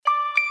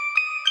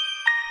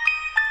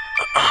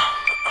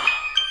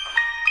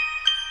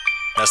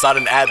That's not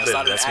an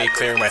ad-lib, that's me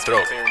clearing my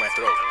throat.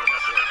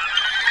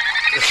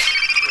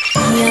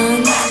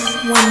 Young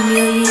 1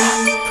 Million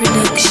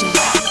Production.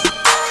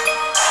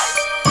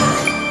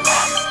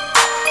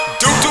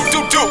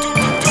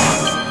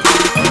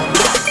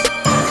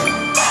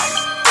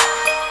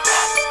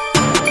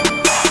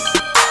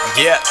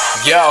 Yeah,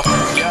 yo.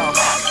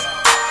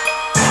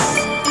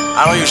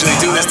 I don't usually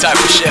do this type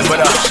of shit, but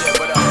I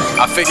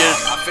figured,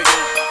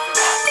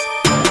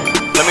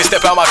 let me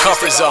step out my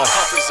comfort zone.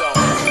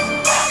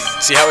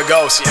 See how it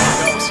goes.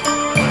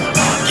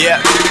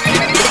 Yeah.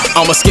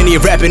 I'm a skinny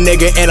rapping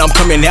nigga and I'm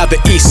coming out the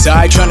east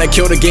side, tryna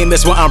kill the game,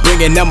 that's why I'm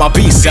bringing out my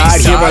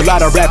B-side. Hear a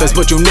lot of rappers,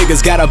 but you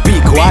niggas gotta be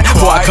quiet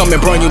before I come and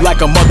burn you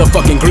like a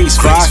motherfucking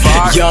grease fire.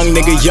 Young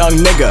nigga,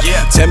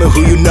 tell me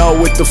who you know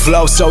with the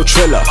flow so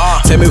triller.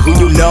 Tell me who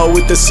you know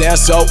with the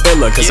sound so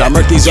iller, cause I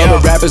murk these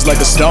other rappers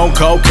like a stone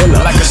cold killer.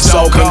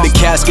 So bring the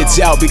caskets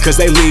out because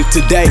they leave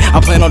today.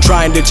 I plan on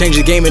trying to change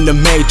the game in a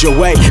major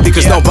way,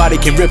 because nobody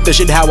can rip the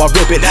shit how I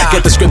rip it.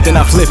 Get the script and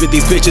I flip it,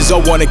 these bitches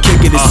all wanna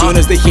kick it as soon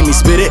as they hear me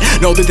spit it.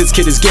 Know that this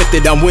kid is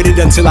gifted, I'm with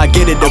it until I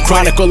get it. The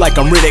chronicle like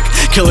I'm Riddick,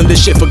 killing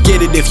this shit,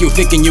 forget it if you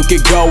thinking you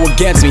could go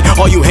against me.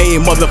 All you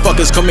hating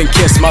motherfuckers come and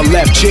kiss my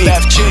left cheek.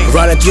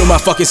 Riding through my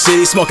fucking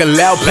city, smoking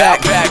loud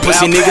pack.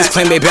 Pussy niggas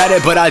claim they bad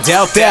it, but I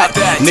doubt that.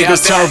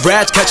 Niggas turn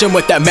rats, catch them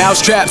with that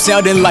mousetrap,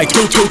 sounding like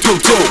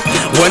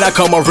 2-2-2-2. When I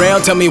come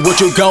around, tell me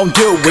what you gon'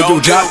 do. Will you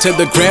drop to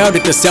the ground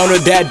at the sound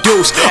of that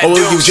deuce, or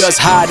will you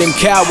just hide and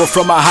cower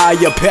from a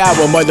higher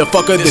power?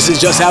 Motherfucker, this is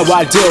just how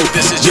I do.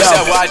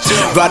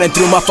 Riding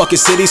through my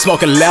fucking city,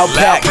 smoking loud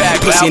pack.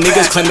 Pussy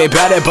niggas claim they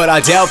bad it, but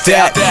I doubt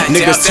that.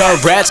 Niggas turn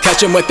rats,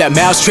 catch them with that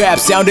mousetrap,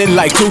 sounding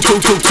like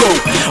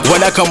 2-2-2-2. When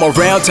I come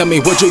around, tell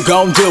me what you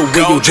gon' do.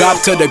 Will you drop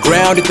to the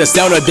ground at the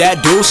sound of that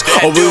deuce,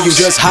 or will you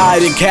just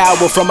hide and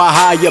cower from a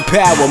higher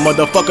power?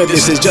 Motherfucker,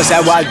 this is just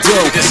how I do.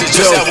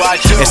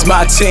 It's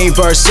my team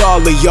versus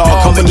all of y'all.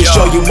 Coming to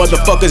show you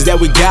motherfuckers that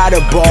we got a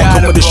ball.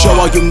 Coming to show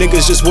all you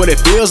niggas just what it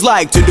feels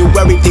like to do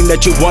everything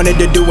that you wanted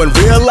to do in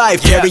real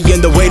life.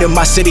 Carrying the weight of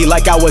my city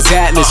like I was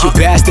Atlas. You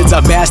bastards,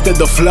 I mastered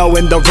the flow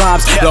and the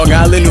rhymes. Long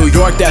Island, New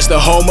York, that's the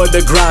home of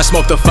the grind.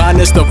 Smoke the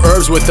finest of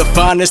herbs with the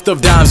finest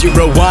of dimes. You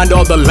rewind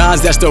all the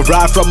lines that's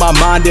derived from my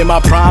mind in my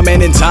prime,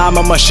 and in time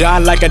I'ma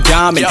shine like a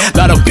diamond.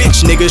 Lot of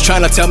bitch niggas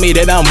trying to tell me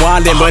that I'm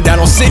winding, but I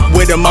don't sit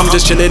with them, I'm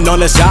just chilling on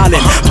this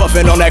island,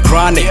 puffing on that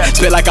chronic,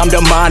 spit like I'm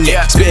demonic,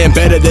 spitting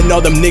better than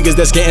all them niggas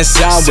that's getting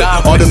signed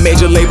with all the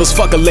major labels.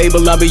 Fuck a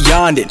label, I'm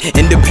beyond it.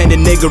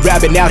 Independent nigga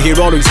rapping out here,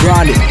 always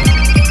grinding.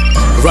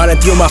 Riding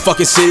through my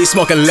fucking city,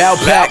 smoking loud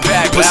pack.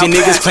 Pussy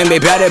niggas claim they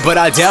bad it, but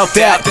I doubt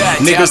that.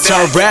 Niggas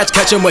turn rats,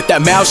 catch them with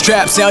that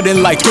mousetrap, sounding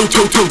like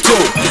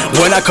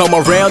 2-2-2-2. When I come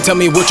around, tell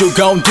me what you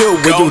gon' do.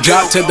 Will you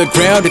drop to the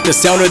ground at the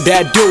sound of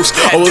that deuce,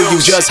 or will you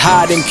just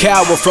hide and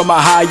cower from a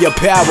higher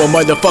power?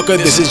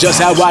 Motherfucker, this is just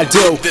how I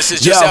do.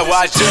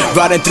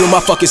 Riding through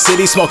my fucking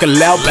city,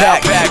 smoking loud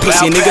pack.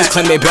 Pussy niggas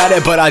claim they bad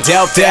it, but I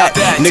doubt that.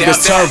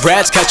 Niggas turn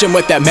rats, catch them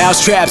with that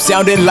mousetrap,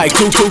 sounding like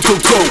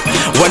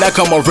 2-2-2-2. When I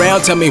come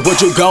around, tell me what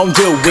you gon'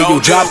 do. Will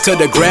you drop to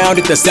the ground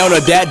at the sound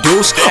of that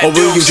deuce, or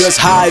will you just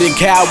hide and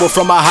cower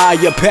from a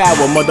higher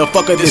power?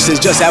 Motherfucker, this is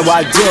just how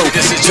I do.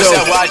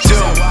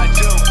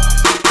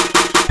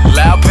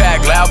 Loud pack,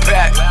 doubt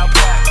that.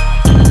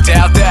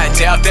 Loud pack,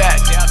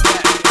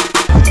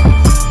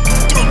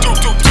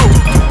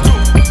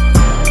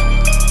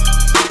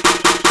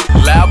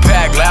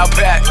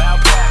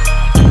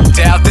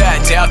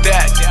 doubt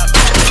that.